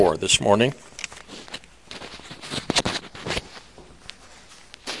therefore this morning.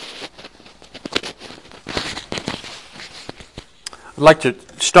 I'd like to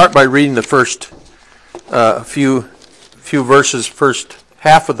start by reading the first few verses, first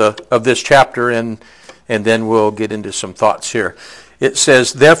half of this chapter, and then we'll get into some thoughts here. It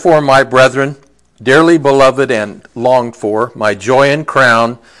says, "Therefore, my brethren, dearly beloved and longed for, my joy and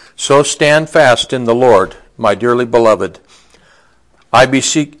crown, so stand fast in the Lord, my dearly beloved. I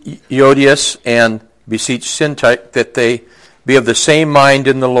beseech Euodias and beseech Syntyche that they be of the same mind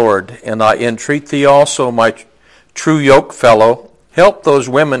in the Lord, and I entreat thee also, my true yoke fellow, help those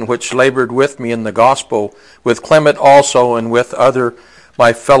women which labored with me in the gospel, with Clement also, and with other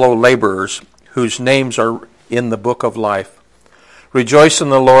my fellow laborers, whose names are in the book of life. Rejoice in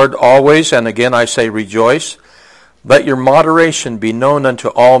the Lord always, and again I say rejoice. Let your moderation be known unto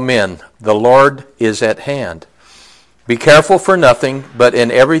all men. The Lord is at hand. Be careful for nothing, but in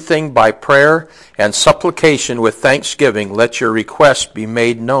everything by prayer and supplication with thanksgiving let your requests be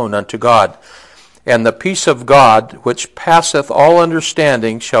made known unto God. And the peace of God, which passeth all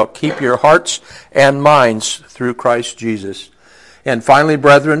understanding, shall keep your hearts and minds through Christ Jesus. And finally,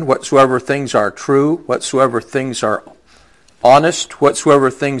 brethren, whatsoever things are true, whatsoever things are honest, whatsoever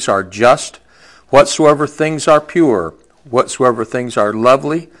things are just, whatsoever things are pure, whatsoever things are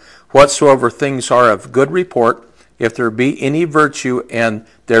lovely, whatsoever things are of good report, if there be any virtue and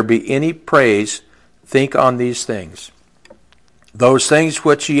there be any praise, think on these things. Those things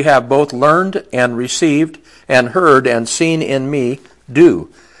which ye have both learned and received and heard and seen in me, do,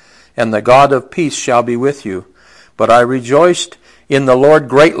 and the God of peace shall be with you. But I rejoiced in the Lord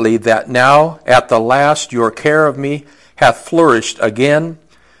greatly that now at the last your care of me hath flourished again,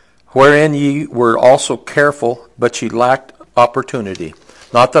 wherein ye were also careful, but ye lacked opportunity.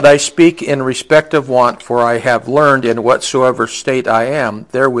 Not that I speak in respect of want, for I have learned in whatsoever state I am,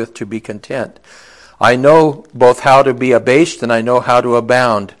 therewith to be content. I know both how to be abased, and I know how to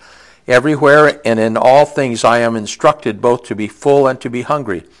abound. Everywhere and in all things I am instructed both to be full and to be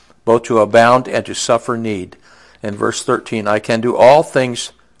hungry, both to abound and to suffer need." In verse 13, "I can do all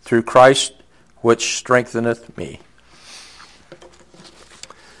things through Christ which strengtheneth me."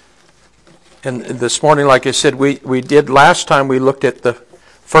 And this morning, like I said, we did last time, we looked at the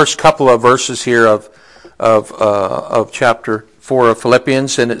first couple of verses here of chapter 4 of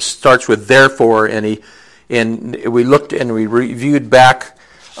Philippians, and it starts with "therefore," and we looked and we reviewed back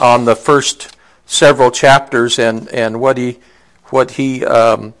on the first several chapters and what he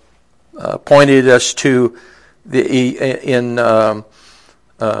pointed us to in the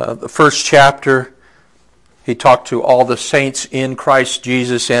first chapter. He talked to all the saints in Christ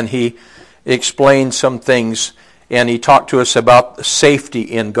Jesus, and he explained some things, and he talked to us about safety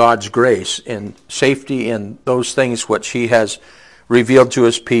in God's grace and safety in those things which he has revealed to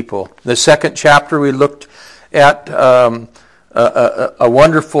his people. The second chapter we looked at a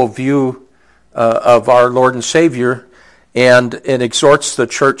wonderful view of our Lord and Savior, and it exhorts the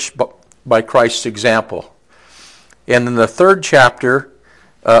church by Christ's example. And in the third chapter,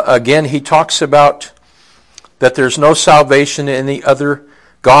 again, he talks about that there's no salvation in any other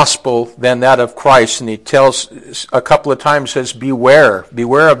gospel than that of Christ, and he tells a couple of times, says, beware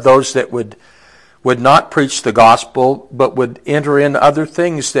of those that would not preach the gospel, but would enter in other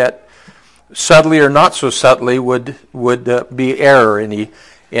things that subtly or not so subtly would be error.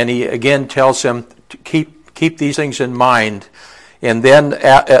 And he again tells them to keep these things in mind. And then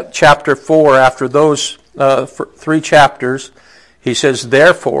at chapter 4, after those 3 chapters, he says,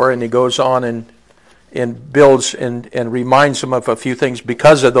 "Therefore," and he goes on and builds and reminds them of a few things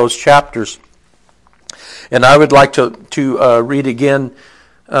because of those chapters. And I would like to read again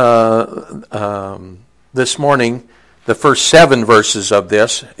this morning the first 7 verses of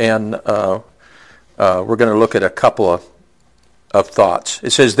this, and we're going to look at a couple of thoughts.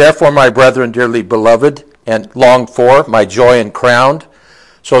 It says, "Therefore, my brethren, dearly beloved and longed for, my joy and crown,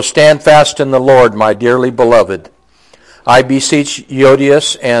 so stand fast in the Lord, my dearly beloved. I beseech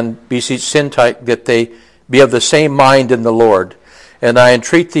Euodias and beseech Syntyche that they be of the same mind in the Lord. And I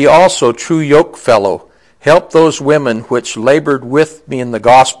entreat thee also, true yoke fellow, help those women which labored with me in the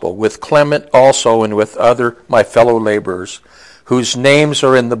gospel, with Clement also, and with other my fellow laborers, whose names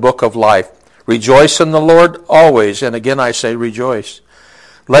are in the book of life. Rejoice in the Lord always, and again I say rejoice.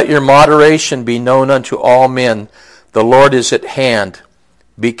 Let your moderation be known unto all men. The Lord is at hand.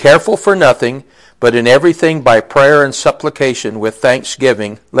 Be careful for nothing, but in everything by prayer and supplication with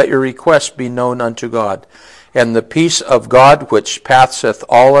thanksgiving, let your requests be known unto God. And the peace of God, which passeth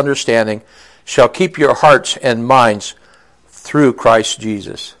all understanding, shall keep your hearts and minds through Christ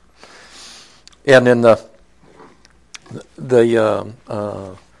Jesus." And in the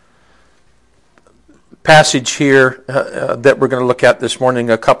passage here that we're going to look at this morning,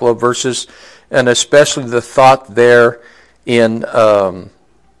 a couple of verses, and especially the thought there in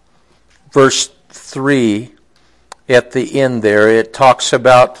verse 3 at the end there. It talks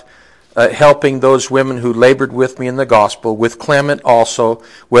about helping those women who labored with me in the gospel, with Clement also,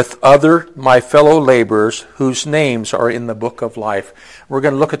 with other my fellow laborers whose names are in the book of life. We're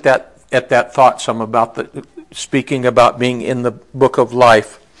going to look at that thought some about speaking about being in the book of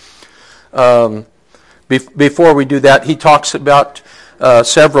life. Before we do that, he talks about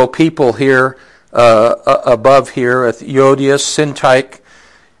several people here above here, Euodias, Syntyche,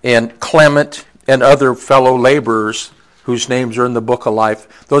 and Clement, and other fellow laborers whose names are in the book of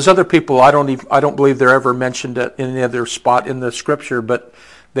life. Those other people, I don't believe they're ever mentioned at any other spot in the Scripture, but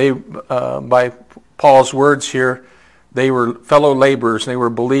they, by Paul's words here, they were fellow laborers, they were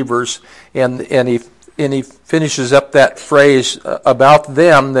believers, and he finishes up that phrase about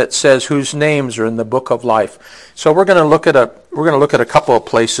them that says whose names are in the book of life. So we're going to look at a couple of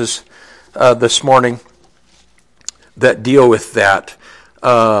places this morning that deal with that.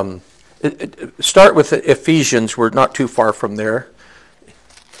 Start with Ephesians. We're not too far from there.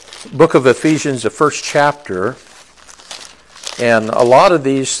 Book of Ephesians, the first chapter. And a lot of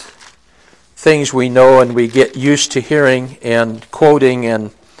these things we know and we get used to hearing and quoting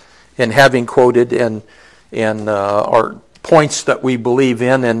and having quoted and are points that we believe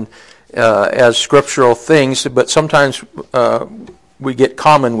in and as scriptural things, but sometimes we get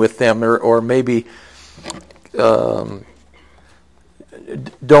common with them or maybe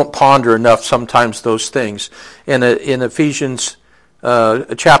don't ponder enough sometimes those things. In Ephesians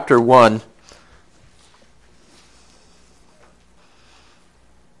chapter 1,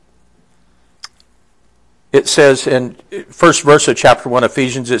 it says in first verse of chapter 1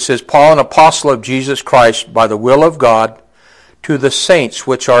 Ephesians, it says, Paul, an apostle of Jesus Christ by the will of God, to the saints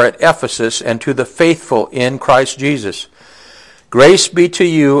which are at Ephesus and to the faithful in Christ Jesus. Grace be to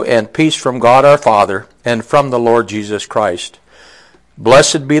you and peace from God our Father and from the Lord Jesus Christ.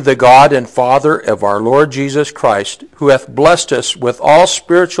 Blessed be the God and Father of our Lord Jesus Christ, who hath blessed us with all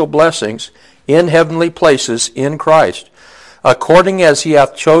spiritual blessings in heavenly places in Christ, according as he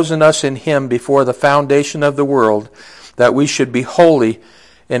hath chosen us in him before the foundation of the world, that we should be holy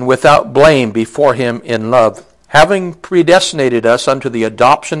and without blame before him in love, having predestinated us unto the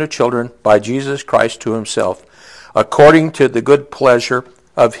adoption of children by Jesus Christ to himself, according to the good pleasure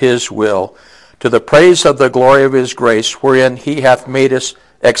of his will, to the praise of the glory of his grace, wherein he hath made us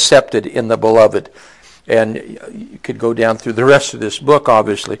accepted in the beloved. And you could go down through the rest of this book,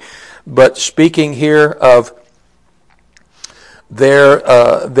 obviously. But speaking here of there,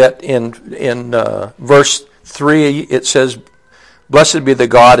 that in verse 3, it says, Blessed be the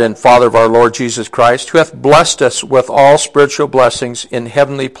God and Father of our Lord Jesus Christ, who hath blessed us with all spiritual blessings in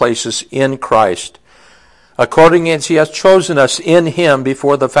heavenly places in Christ, according as he hath chosen us in him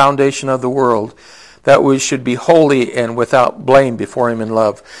before the foundation of the world, that we should be holy and without blame before him in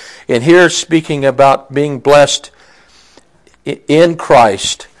love. And here speaking about being blessed in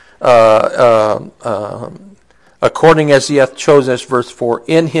Christ, according as he hath chosen us, verse 4,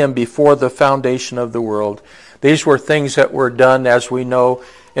 in him before the foundation of the world. These were things that were done, as we know,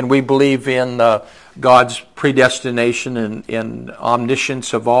 and we believe in God's predestination and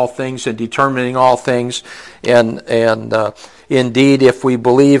omniscience of all things and determining all things. And indeed, if we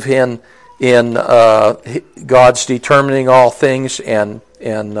believe in God's determining all things and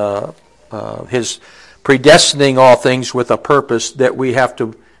his predestining all things with a purpose, that we have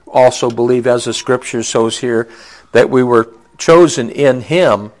to also believe, as the Scripture shows here, that we were chosen in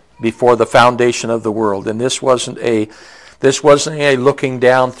him before the foundation of the world. And this wasn't a looking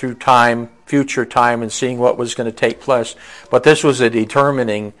down through time, future time, and seeing what was going to take place. But this was a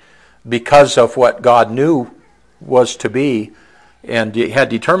determining, because of what God knew was to be, and had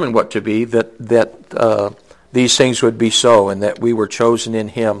determined what to be, that these things would be so, and that we were chosen in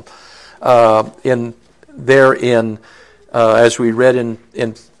him. As we read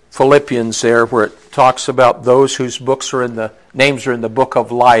in Philippians there, where it talks about those whose names are in the book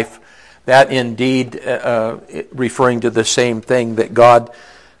of life, that indeed referring to the same thing, that God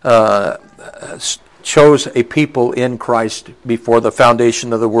chose a people in Christ before the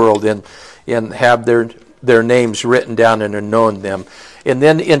foundation of the world and have their names written down and are known them. And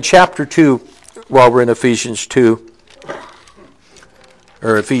then in chapter 2, while we're in Ephesians 2,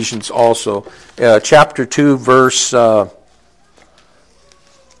 or Ephesians also, chapter 2, verse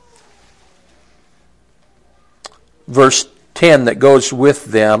 10 that goes with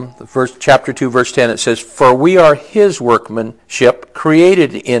them, chapter 2, verse 10, it says, For we are his workmanship,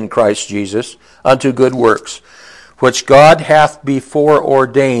 created in Christ Jesus, unto good works, which God hath before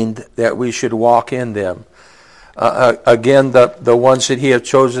ordained that we should walk in them. Again, the ones that he hath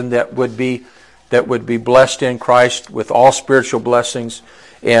chosen that would be blessed in Christ with all spiritual blessings,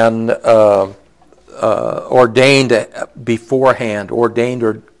 and ordained beforehand, ordained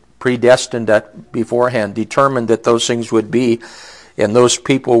or predestined that beforehand, determined that those things would be, and those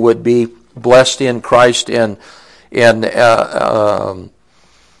people would be blessed in Christ, and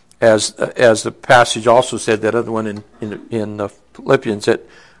as the passage also said, that other one in Philippians, that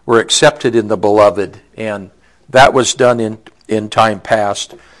were accepted in the beloved, and that was done in time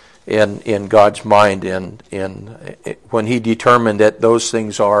past, in God's mind, and when he determined that those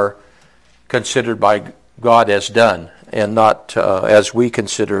things are considered by God as done, and not as we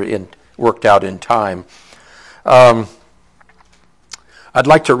consider worked out in time. I'd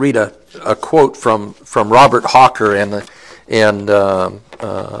like to read a quote from Robert Hawker, and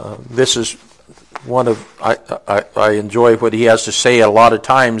this is one of I enjoy what he has to say a lot of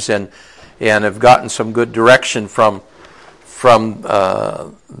times, and have gotten some good direction from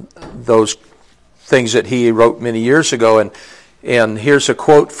those things that he wrote many years ago. And here's a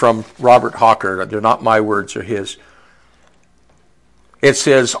quote from Robert Hawker. They're not my words, they're his. It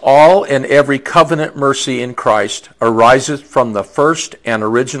says, "All and every covenant mercy in Christ ariseth from the first and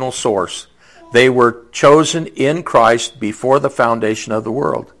original source. They were chosen in Christ before the foundation of the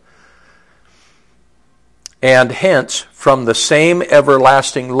world. And hence, from the same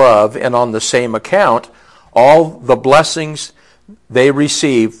everlasting love, and on the same account, all the blessings they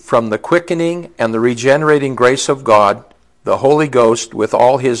receive from the quickening and the regenerating grace of God, the Holy Ghost, with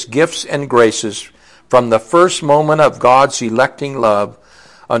all his gifts and graces, from the first moment of God's electing love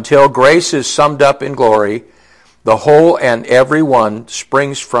until grace is summed up in glory, the whole and every one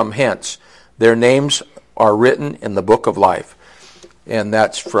springs from hence. Their names are written in the book of life." And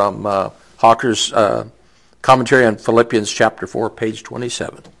that's from Hawker's commentary on Philippians chapter 4, page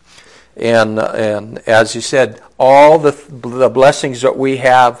 27. And as he said, all the blessings that we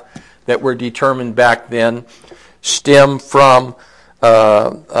have that were determined back then stem from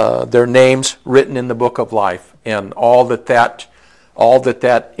their names written in the book of life, and all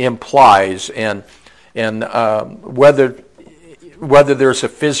that implies, and whether there's a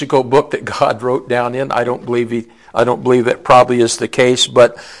physical book that God wrote down in, I don't believe that probably is the case,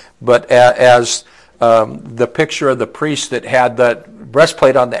 but as the picture of the priest that had that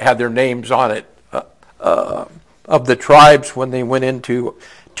breastplate on that had their names on it, of the tribes when they went in to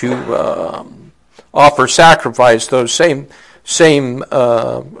offer sacrifice, those the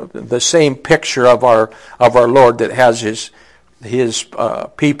same picture of our Lord that has his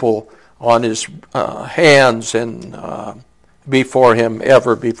people on his hands, and before him,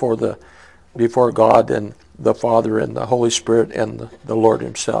 ever before God and the Father and the Holy Spirit and the Lord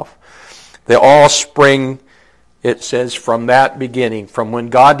himself. They all spring, it says, from that beginning, from when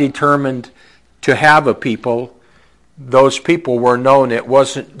God determined to have a people. Those people were known. It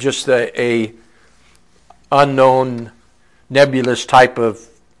wasn't just a unknown, nebulous type of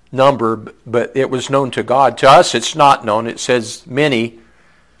number, but it was known to God. To us, it's not known. It says many.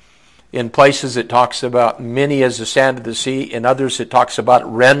 In places it talks about many as the sand of the sea. In others it talks about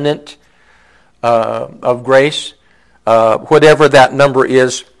remnant of grace. Whatever that number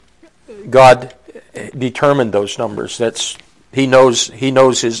is, God determined those numbers. He knows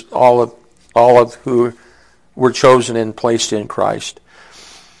his all of who were chosen and placed in Christ.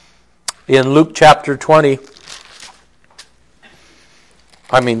 In Luke chapter 10,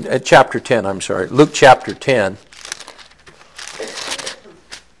 Luke chapter 10.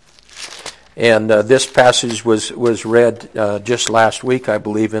 And this passage was read just last week, I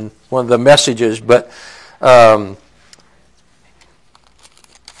believe, in one of the messages. But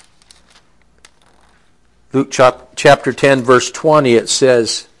Luke chapter 10, verse 20, it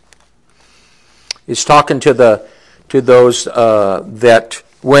says, it's talking to those that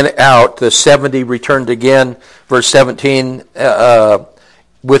went out. The 70 returned again. Verse 17,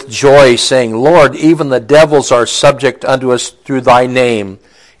 with joy, saying, "Lord, even the devils are subject unto us through thy name."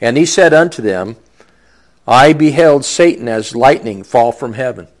 And he said unto them, "I beheld Satan as lightning fall from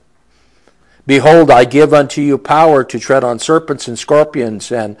heaven. Behold, I give unto you power to tread on serpents and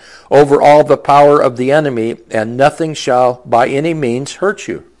scorpions, and over all the power of the enemy, and nothing shall by any means hurt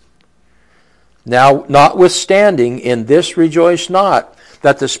you. Now, notwithstanding, in this rejoice not,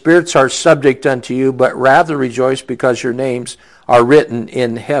 that the spirits are subject unto you, but rather rejoice because your names are written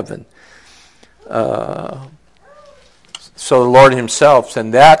in heaven." So the Lord himself,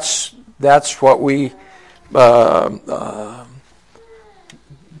 and that's what we,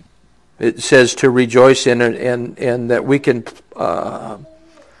 it says to rejoice in, and that we can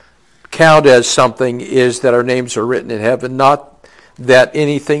count as something is that our names are written in heaven, not that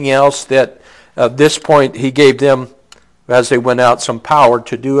anything else. That at this point he gave them, as they went out, some power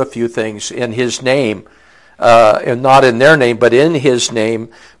to do a few things in his name, and not in their name, but in his name.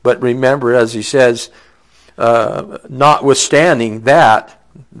 But remember, as he says, notwithstanding that,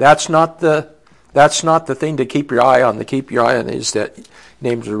 that's not the thing to keep your eye on. To keep your eye on is that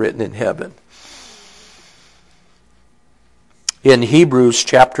names are written in heaven. In Hebrews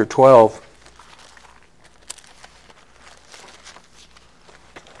chapter 12,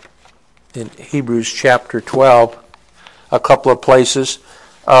 a couple of places.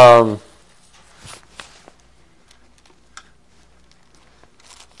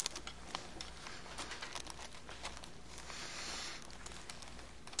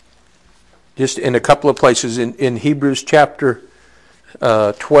 Just in a couple of places in Hebrews chapter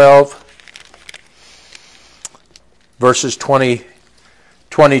 12, verses 20,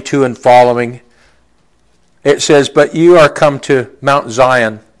 22 and following, it says, "But you are come to Mount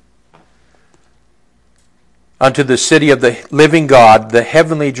Zion, unto the city of the living God, the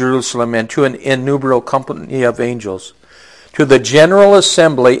heavenly Jerusalem, and to an innumerable company of angels, to the general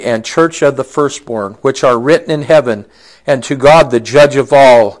assembly and church of the firstborn, which are written in heaven, and to God the judge of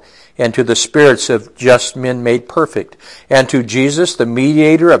all, and to the spirits of just men made perfect, and to Jesus the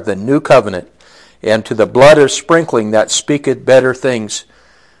mediator of the new covenant, and to the blood of sprinkling that speaketh better things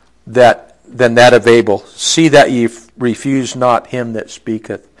than that of Abel. See that ye refuse not him that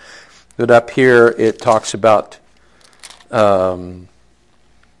speaketh." But up here it talks about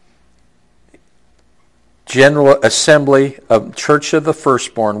general assembly of church of the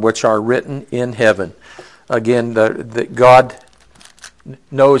firstborn, which are written in heaven. Again, the God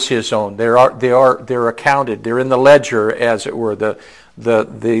knows his own. They're accounted. They're in the ledger, as it were.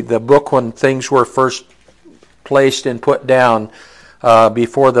 The book, when things were first placed and put down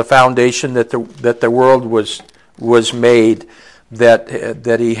before the foundation that the world was made,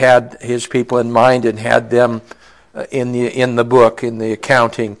 that he had his people in mind and had them in the book, in the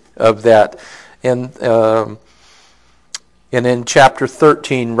accounting of that. And in chapter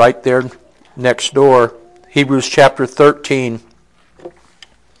 13, right there next door, Hebrews chapter 13,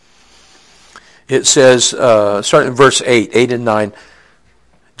 it says, starting in verse 8 and 9,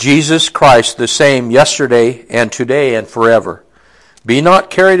 "Jesus Christ the same yesterday and today and forever. Be not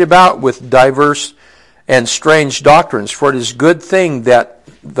carried about with diverse and strange doctrines, for it is good thing that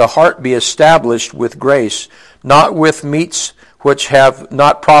the heart be established with grace, not with meats which have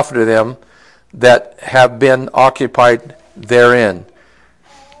not profited them that have been occupied therein."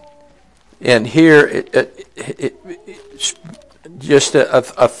 And here, just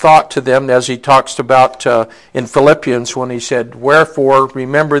a thought to them, as he talks about in Philippians when he said, "Wherefore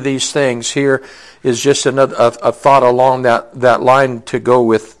remember these things." Here is just a thought along that line to go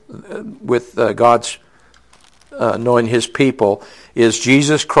with God's knowing his people, is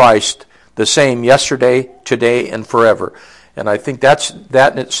Jesus Christ the same yesterday, today, and forever. And I think that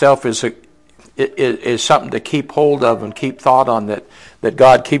in itself is something to keep hold of and keep thought on, that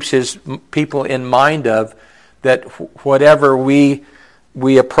God keeps his people in mind of, that whatever we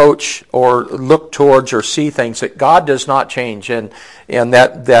approach or look towards or see things, that God does not change. And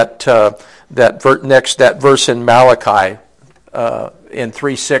that verse in Malachi in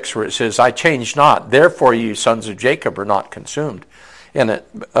 3:6, where it says, "I change not, therefore you sons of Jacob are not consumed." And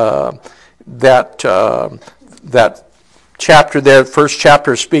that chapter there, first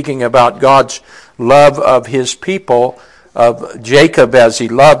chapter, speaking about God's love of his people, of Jacob as he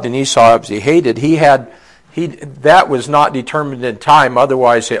loved and Esau as he hated, that was not determined in time.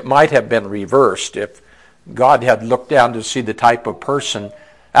 Otherwise, it might have been reversed if God had looked down to see the type of person,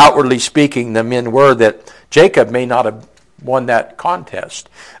 outwardly speaking, the men were, that Jacob may not have won that contest.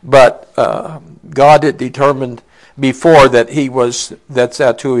 But God had determined before that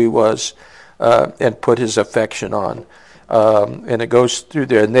that's who he was, and put his affection on. And it goes through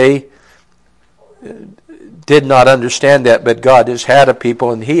there. And they did not understand that, but God has had a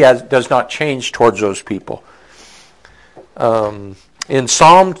people, and he does not change towards those people. In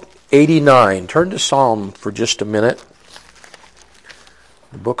Psalm 89, turn to Psalm for just a minute.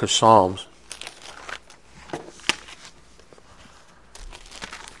 The book of Psalms.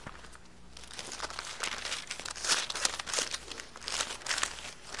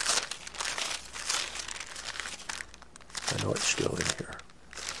 I know it's still in here.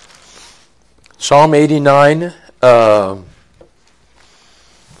 Psalm 89,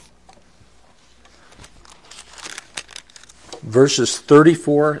 verses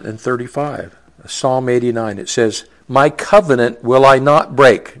 34 and 35. Psalm 89, it says, "My covenant will I not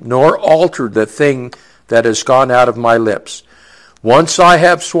break, nor alter the thing that has gone out of my lips. Once I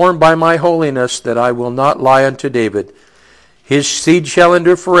have sworn by my holiness that I will not lie unto David. His seed shall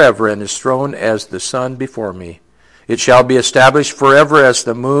endure forever, and his throne as the sun before me. It shall be established forever as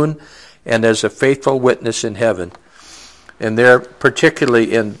the moon, and as a faithful witness in heaven. And there,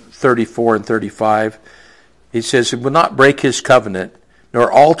 particularly in 34 and 35, he says, he will not break his covenant,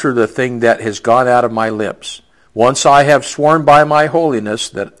 nor alter the thing that has gone out of my lips. Once I have sworn by my holiness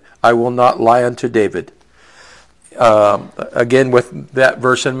that I will not lie unto David. Again, with that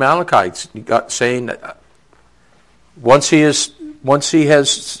verse in Malachi, saying that once he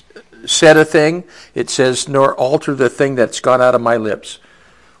has said a thing, it says, nor alter the thing that's gone out of my lips.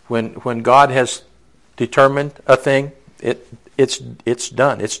 When God has determined a thing, it's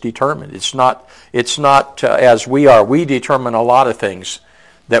done. It's determined. It's not as we are. We determine a lot of things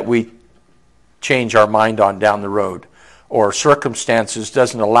that we change our mind on down the road, or circumstances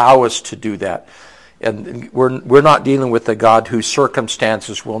doesn't allow us to do that. And we're not dealing with a God whose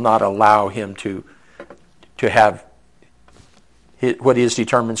circumstances will not allow him to have what he has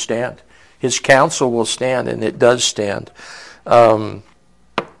determined stand. His counsel will stand, and it does stand. In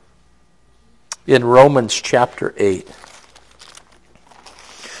Romans chapter 8,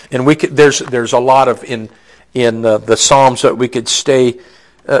 and there's a lot of in the Psalms that we could say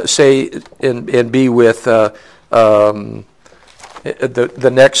and be with.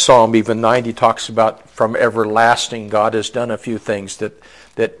 The next Psalm, even 90, talks about from everlasting God has done a few things that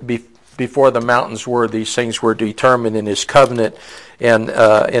before the mountains were, these things were determined in his covenant, and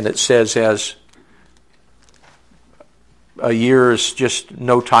it says as a year is just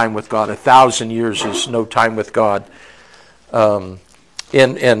no time with God, 1,000 years is no time with God. In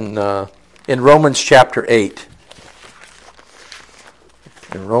Romans chapter 8,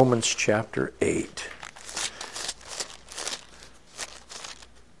 in Romans chapter 8.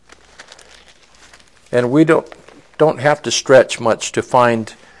 And we don't have to stretch much to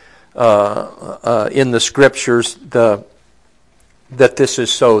find in the Scriptures that this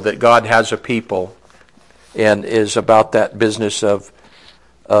is so, that God has a people and is about that business of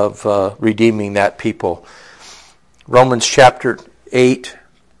redeeming that people. Romans chapter 8,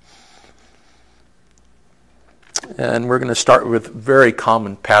 and we're going to start with a very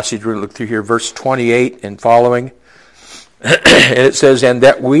common passage. We're going to look through here, verse 28 and following. And it says, and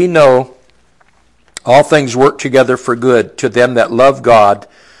that we know all things work together for good to them that love God,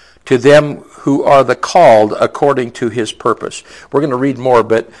 to them who are the called according to his purpose. We're going to read more,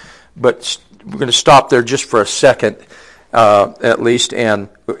 but we're going to stop there just for a second, at least. And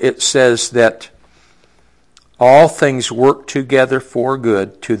it says that all things work together for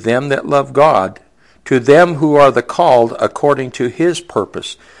good to them that love God, to them who are the called according to his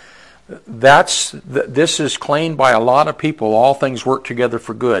purpose. This is claimed by a lot of people. All things work together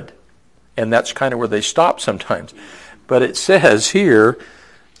for good. And that's kind of where they stop sometimes. But it says here,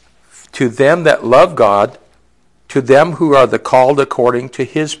 to them that love God, to them who are the called according to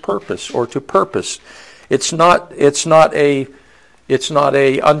his purpose, or to purpose. It's not a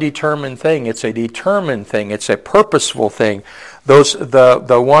undetermined thing. It's a determined thing. It's a purposeful thing.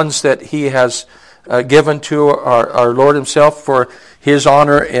 The ones that he has given to our Lord himself for his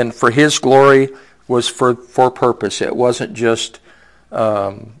honor and for his glory was for purpose. It wasn't just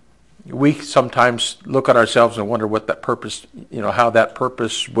we sometimes look at ourselves and wonder what that purpose, how that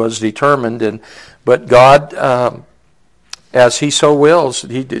purpose was determined. But God, as he so wills,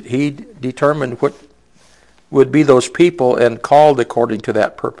 he determined what would be those people and called according to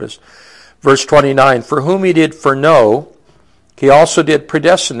that purpose. Verse 29, for whom he did foreknow, he also did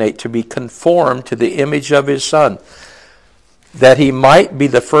predestinate to be conformed to the image of his Son, that he might be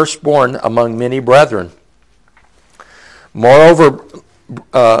the firstborn among many brethren. Moreover,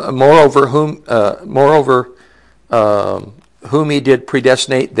 whom he did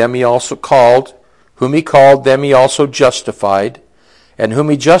predestinate, them he also called. Whom he called, them he also justified. And whom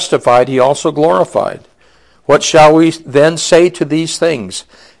he justified, he also glorified. What shall we then say to these things?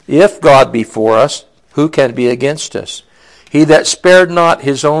 If God be for us, who can be against us? He that spared not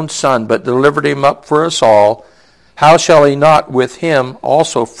his own Son, but delivered him up for us all, how shall he not with him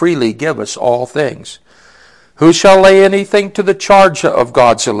also freely give us all things? Who shall lay anything to the charge of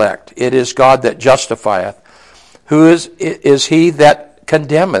God's elect? It is God that justifieth. Who is he that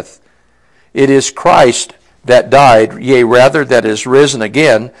condemneth? It is Christ that died, yea, rather that is risen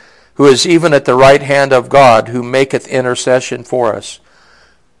again, who is even at the right hand of God, who maketh intercession for us.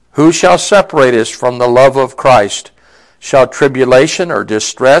 Who shall separate us from the love of Christ? Shall tribulation or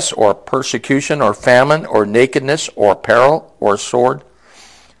distress or persecution or famine or nakedness or peril or sword?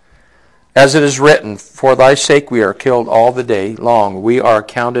 As it is written, for thy sake we are killed all the day long. We are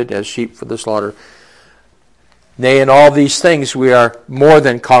counted as sheep for the slaughter. Nay, in all these things we are more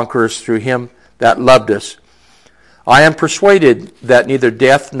than conquerors through him that loved us. I am persuaded that neither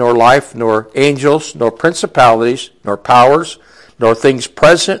death, nor life, nor angels, nor principalities, nor powers, nor things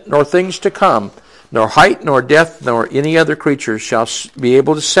present, nor things to come, nor height, nor depth, nor any other creature shall be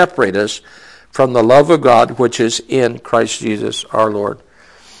able to separate us from the love of God which is in Christ Jesus our Lord.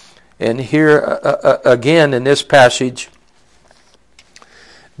 And here again in this passage,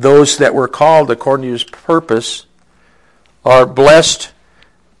 those that were called according to his purpose are blessed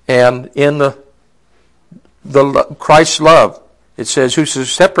and in the Christ's love. It says, who shall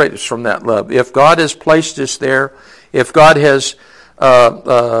separate us from that love? If God has placed us there, if God has,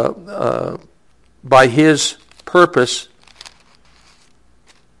 by his purpose,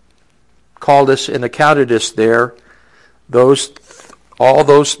 called us and accounted us there, all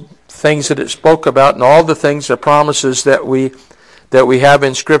those things that it spoke about and all the things, the promises that we have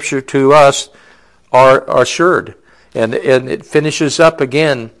in Scripture to us are assured. And it finishes up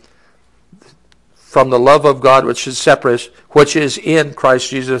again, from the love of God which is separate, which is in Christ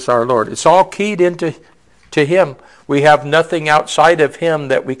Jesus our Lord. It's all keyed into him. We have nothing outside of him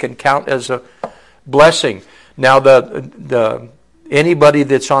that we can count as a blessing. Now, the anybody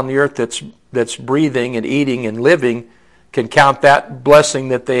that's on the earth that's breathing and eating and living can count that blessing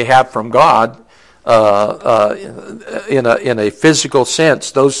that they have from God in a physical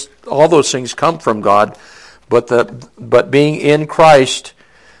sense. All those things come from God, but being in Christ,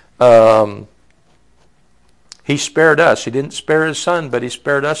 he spared us. He didn't spare his son, but he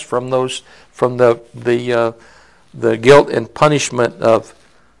spared us from the guilt and punishment of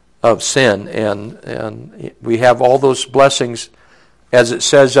sin, and we have all those blessings, as it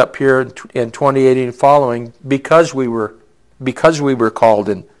says up here in 28 and following, because we were called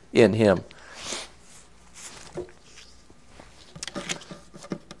in him.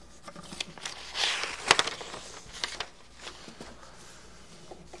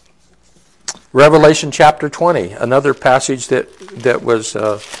 Revelation chapter 20, another passage that was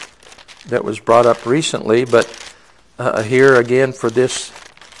brought up recently, but here again for this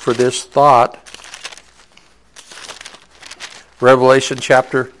thought. Revelation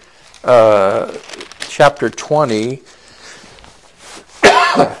chapter 20.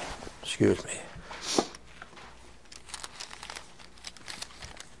 Excuse me.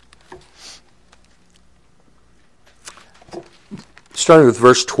 Starting with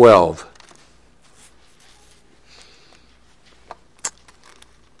verse 12.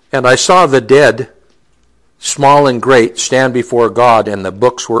 And I saw the dead, small and great, stand before God, and the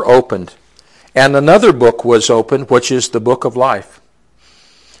books were opened. And another book was opened, which is the book of life.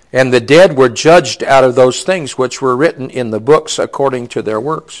 And the dead were judged out of those things which were written in the books according to their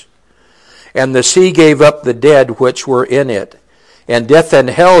works. And the sea gave up the dead which were in it, and death and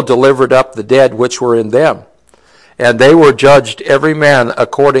hell delivered up the dead which were in them. And they were judged every man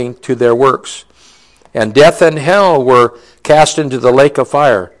according to their works. And death and hell were cast into the lake of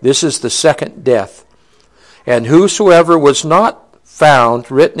fire. This is the second death. And whosoever was not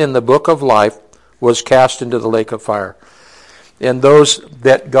found written in the book of life was cast into the lake of fire. And those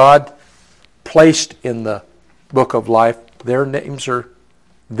that God placed in the book of life, their names are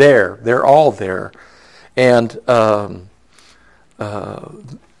there. They're all there. And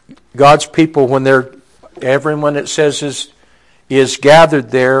God's people, when everyone it says is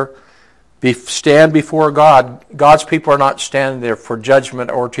gathered there, stand before God. God's people are not standing there for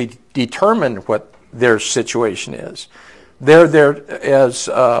judgment or to determine what their situation is. They're there as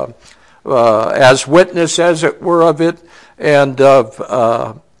witness, as it were, of it, and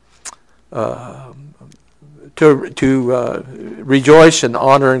of to rejoice and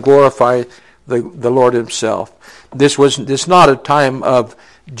honor and glorify the Lord Himself. This is not a time of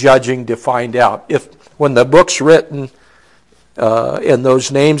judging to find out. When the book's written and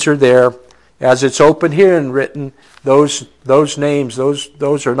those names are there, as it's open here and written, those names,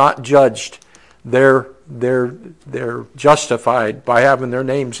 those are not judged. They're justified by having their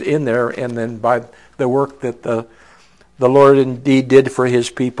names in there, and then by the work that the Lord indeed did for His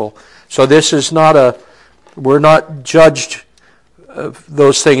people. So this is we're not judged of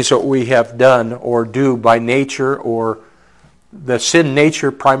those things that we have done or do by nature, or the sin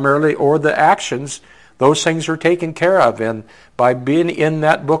nature primarily, or the actions. Those things are taken care of, and by being in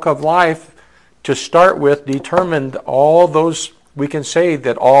that book of life, to start with, determined all those, we can say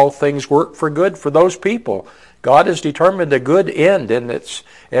that all things work for good for those people. God has determined a good end, and it's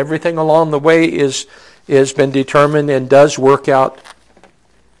everything along the way is been determined and does work out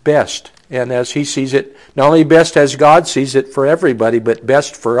best. And as He sees it, not only best as God sees it for everybody, but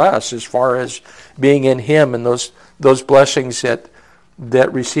best for us as far as being in Him and those blessings that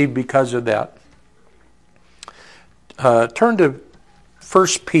receive because of that. turn to 1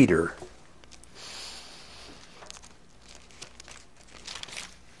 Peter.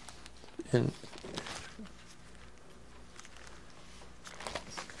 In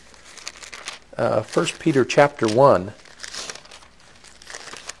 1 Peter chapter 1,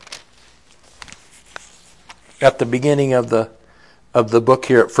 at the beginning of the book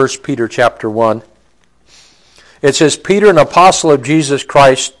here at 1 Peter chapter 1, it says, Peter, an apostle of Jesus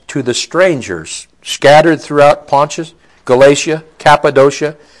Christ, to the strangers scattered throughout Pontus, Galatia,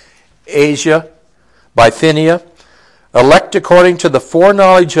 Cappadocia, Asia, Bithynia, elect according to the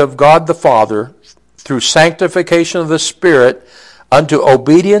foreknowledge of God the Father, through sanctification of the Spirit, unto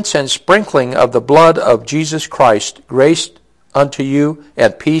obedience and sprinkling of the blood of Jesus Christ, grace unto you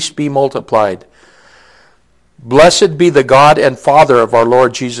and peace be multiplied. Blessed be the God and Father of our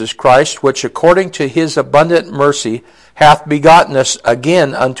Lord Jesus Christ, which according to his abundant mercy hath begotten us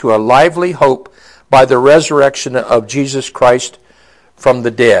again unto a lively hope by the resurrection of Jesus Christ from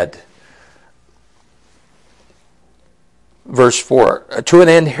the dead. Verse 4, to an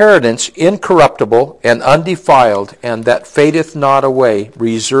inheritance incorruptible and undefiled, and that fadeth not away,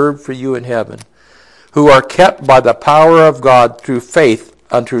 reserved for you in heaven, who are kept by the power of God through faith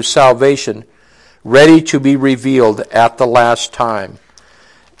unto salvation, ready to be revealed at the last time.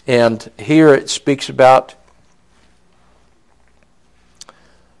 And here it speaks about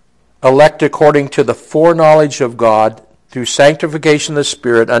elect according to the foreknowledge of God, through sanctification of the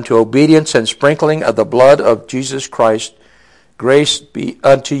Spirit, unto obedience and sprinkling of the blood of Jesus Christ, grace be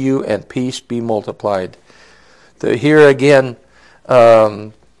unto you and peace be multiplied. Here again,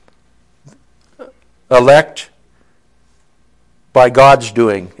 elect by God's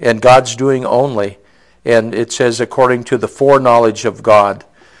doing, and God's doing only. And it says according to the foreknowledge of God,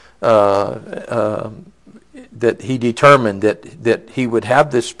 that he determined that he would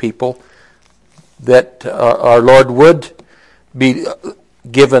have this people, that our Lord would be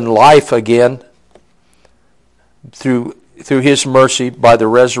given life again through his mercy by the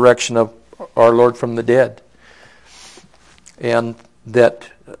resurrection of our Lord from the dead. And that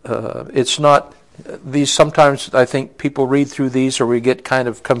it's not, these sometimes I think people read through these, or we get kind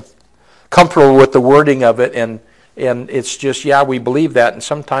of comfortable with the wording of it, and it's just, yeah, we believe that, and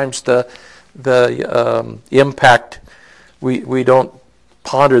sometimes the impact, we don't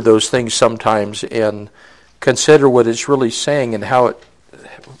ponder those things sometimes and consider what it's really saying and how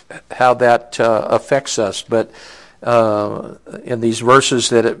that affects us. But in these verses,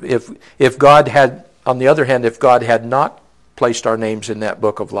 that if God had, on the other hand, if God had not placed our names in that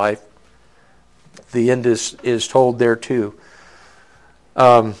book of life, the end is told there too.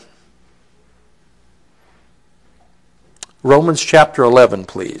 Romans chapter 11,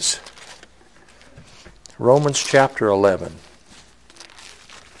 please. Romans chapter 11.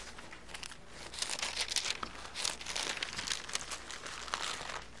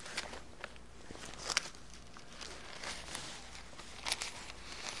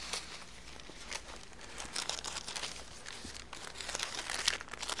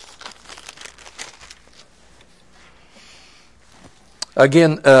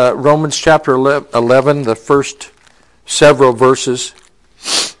 Again, Romans chapter 11, the first several verses.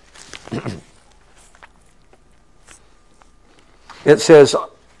 It says,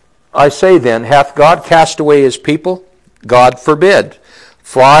 I say then, hath God cast away his people? God forbid.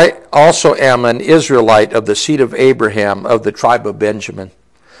 For I also am an Israelite of the seed of Abraham, of the tribe of Benjamin.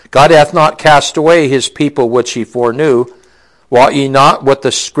 God hath not cast away his people which he foreknew. Wot ye not what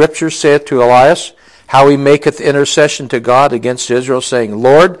the Scripture saith to Elias? How he maketh intercession to God against Israel, saying,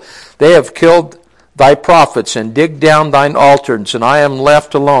 Lord, they have killed thy prophets, and digged down thine altars, and I am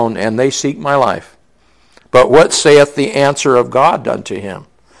left alone, and they seek my life. But what saith the answer of God unto him?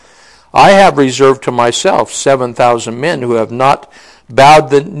 I have reserved to myself 7,000 men who have not bowed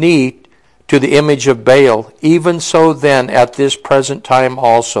the knee to the image of Baal. Even so then at this present time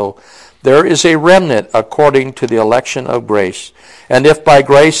also there is a remnant according to the election of grace. And if by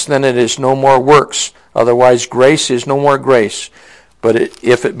grace, then it is no more works. Otherwise grace is no more grace. But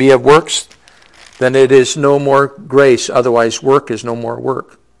if it be of works, then it is no more grace. Otherwise work is no more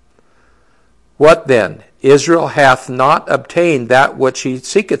work. What then? Israel hath not obtained that which he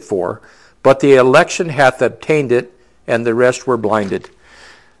seeketh for, but the election hath obtained it, and the rest were blinded.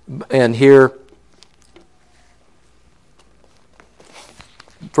 And here,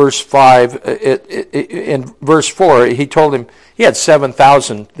 verse 5, in verse 4, he told him he had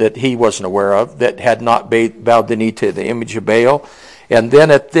 7,000 that he wasn't aware of, that had not bowed the knee to the image of Baal. And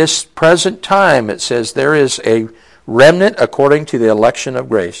then at this present time, it says there is a remnant according to the election of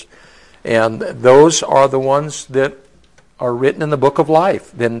grace. And those are the ones that are written in the book of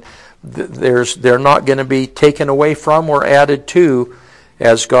life. Then they're not going to be taken away from or added to,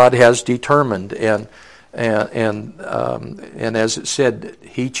 as God has determined. And as it said,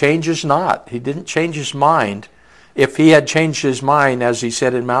 He changes not. He didn't change His mind. If He had changed His mind, as He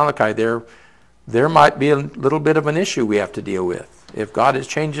said in Malachi, there might be a little bit of an issue we have to deal with. If God has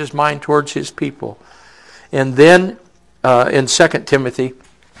changed His mind towards His people. And then in 2 Timothy,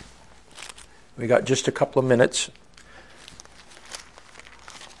 we got just a couple of minutes.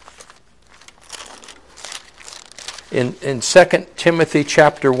 In 2 Timothy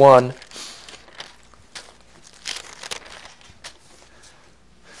chapter 1,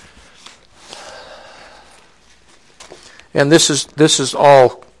 and this is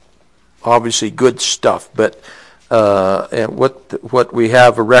all obviously good stuff, but and what we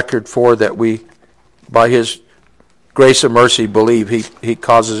have a record for, that we, by His grace and mercy, believe. He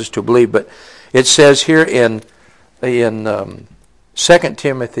causes us to believe. But it says here in 2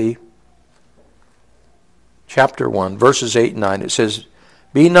 Timothy chapter 1, verses 8 and 9, it says,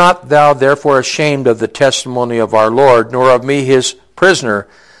 "Be not thou therefore ashamed of the testimony of our Lord, nor of me His prisoner,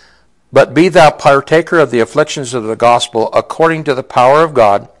 but be thou partaker of the afflictions of the gospel, according to the power of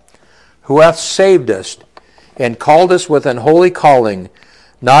God, who hath saved us, and called us with an holy calling,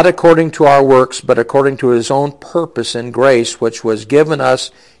 not according to our works, but according to His own purpose and grace, which was given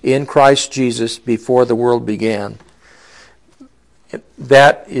us in Christ Jesus before the world began."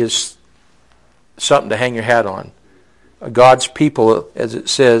 That is something to hang your hat on. God's people, as it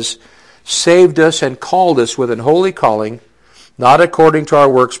says, saved us and called us with an holy calling, not according to our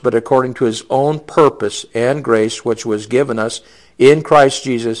works, but according to His own purpose and grace, which was given us in Christ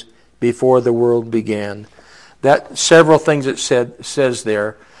Jesus before the world began. That several things it says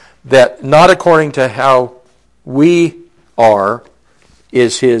there, that not according to how we are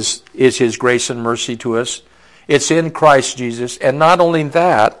is His grace and mercy to us. It's in Christ Jesus. And not only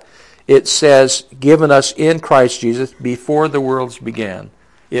that, it says, given us in Christ Jesus before the worlds began.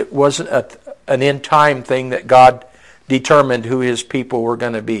 It wasn't an end-time thing that God determined who His people were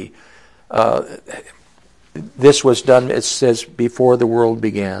going to be. This was done, it says, before the world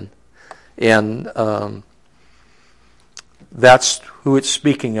began. And that's who it's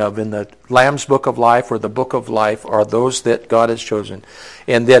speaking of in the Lamb's Book of Life, or the Book of Life, are those that God has chosen.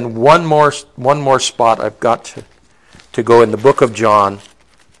 And then one more spot I've got to go in the book of John.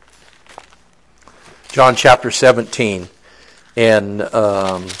 John chapter 17. And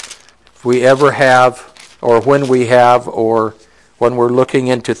if we ever have, or when we have, or when we're looking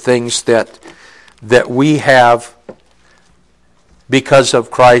into things that we have because of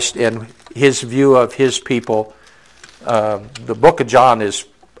Christ and His view of His people, the book of John is,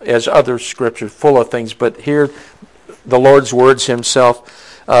 as other scriptures, full of things. But here, the Lord's words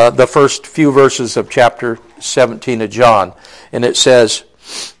Himself, the first few verses of chapter 17 of John. And it says,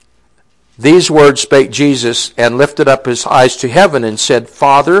 "These words spake Jesus, and lifted up His eyes to heaven, and said,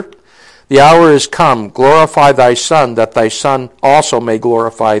 Father, the hour is come, glorify Thy Son, that Thy Son also may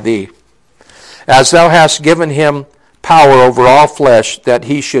glorify Thee. As Thou hast given Him power over all flesh, that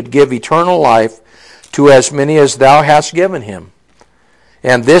He should give eternal life to as many as Thou hast given Him.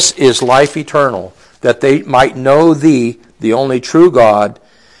 And this is life eternal, that they might know Thee, the only true God,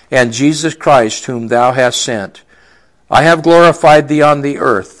 and Jesus Christ, whom Thou hast sent. I have glorified Thee on the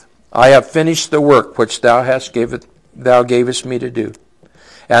earth. I have finished the work which Thou gavest me to do.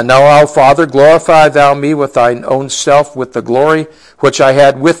 And now, O Father, glorify Thou me with Thine own self, with the glory which I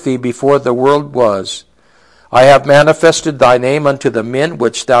had with Thee before the world was. I have manifested Thy name unto the men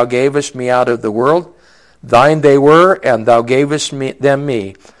which Thou gavest me out of the world. Thine they were, and Thou gavest them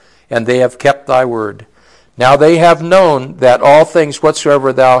me, and they have kept Thy word. Now they have known that all things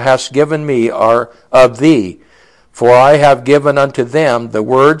whatsoever Thou hast given me are of Thee. For I have given unto them the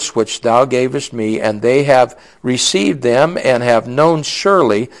words which Thou gavest me, and they have received them, and have known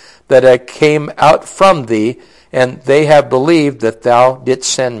surely that I came out from Thee, and they have believed that Thou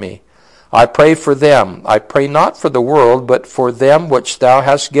didst send me. I pray for them. I pray not for the world, but for them which Thou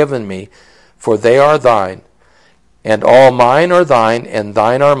hast given me, for they are Thine. And all mine are Thine, and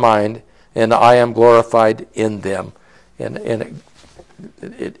Thine are mine, and I am glorified in them." And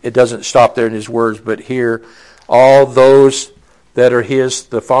it doesn't stop there in His words, but here, all those that are His,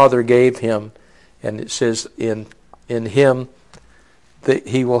 the Father gave Him, and it says in Him that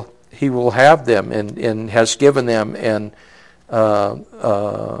He will have them, and has given them, and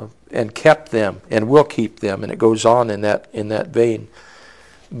kept them, and will keep them, and it goes on in that vein.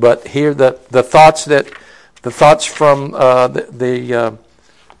 But here the thoughts from the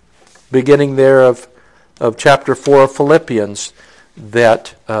beginning there of chapter 4 of Philippians,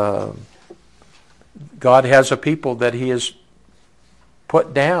 that God has a people that He has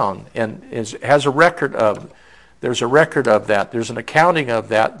put down and has a record of. There's a record of that. There's an accounting of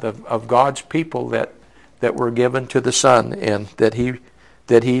that, of God's people that were given to the Son and that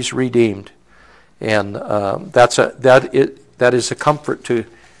He's redeemed. And that is a comfort to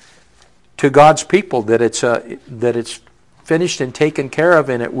God's people, that it's finished and taken care of,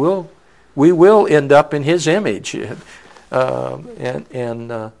 and we will end up in His image,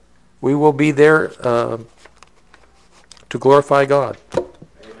 and we will be there to glorify God. Amen.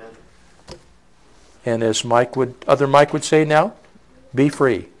 And as Mike would say now, be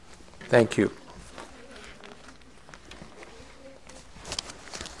free. Thank you.